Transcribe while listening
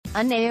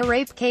Unnao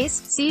rape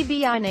case,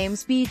 CBI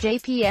names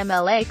BJP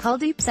MLA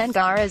Kuldeep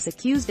Sengar as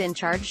accused in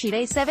Chargesheet.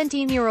 A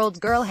 17-year-old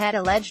girl had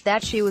alleged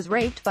that she was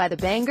raped by the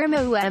Bangar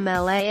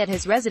MLA at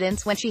his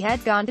residence when she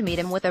had gone to meet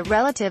him with a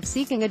relative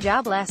seeking a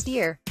job last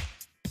year.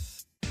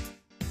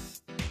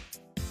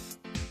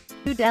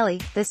 New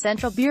Delhi, the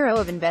Central Bureau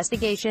of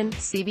Investigation,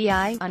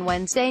 CBI, on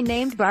Wednesday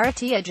named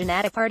Bharatiya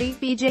Janata Party,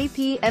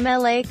 BJP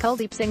MLA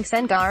Kuldeep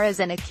Sengar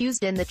as an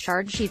accused in the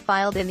charge sheet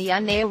filed in the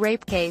Unnao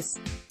rape case.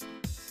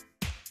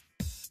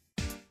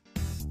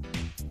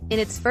 In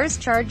its first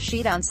charge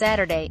sheet on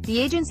Saturday, the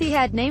agency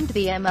had named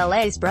the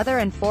MLA's brother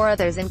and 4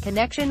 others in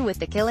connection with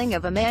the killing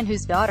of a man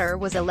whose daughter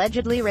was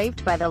allegedly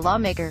raped by the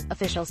lawmaker,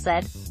 officials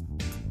said.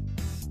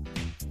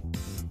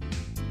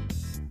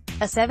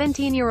 A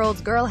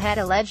 17-year-old girl had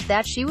alleged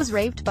that she was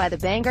raped by the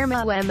Bangar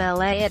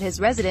MLA at his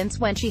residence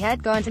when she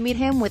had gone to meet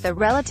him with a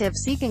relative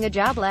seeking a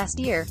job last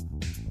year.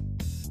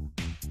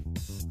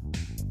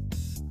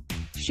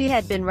 She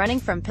had been running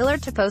from pillar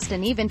to post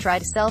and even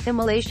tried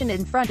self-immolation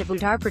in front of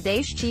Uttar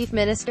Pradesh Chief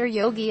Minister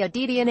Yogi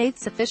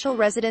Adityanath's official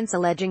residence,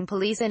 alleging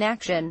police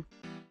inaction.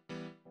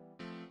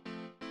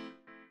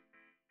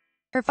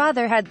 Her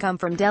father had come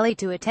from Delhi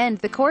to attend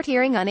the court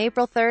hearing on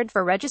April 3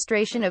 for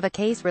registration of a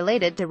case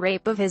related to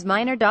rape of his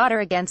minor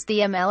daughter against the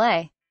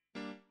MLA.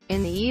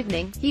 In the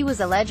evening, he was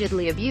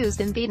allegedly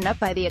abused and beaten up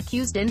by the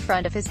accused in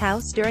front of his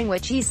house, during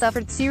which he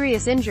suffered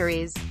serious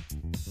injuries.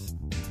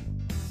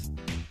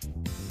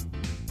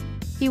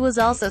 He was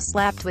also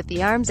slapped with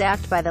the Arms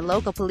Act by the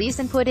local police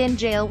and put in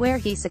jail, where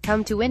he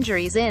succumbed to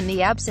injuries in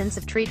the absence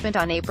of treatment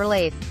on April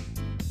 8.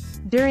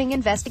 During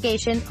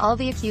investigation, all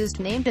the accused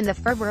named in the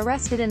FIR were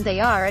arrested and they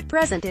are at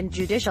present in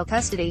judicial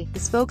custody, the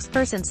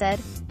spokesperson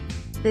said.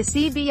 The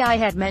CBI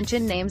had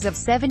mentioned names of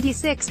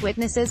 76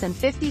 witnesses and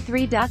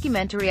 53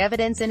 documentary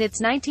evidence in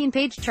its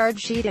 19-page charge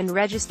sheet and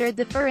registered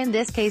the FIR in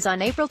this case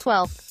on April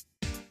 12.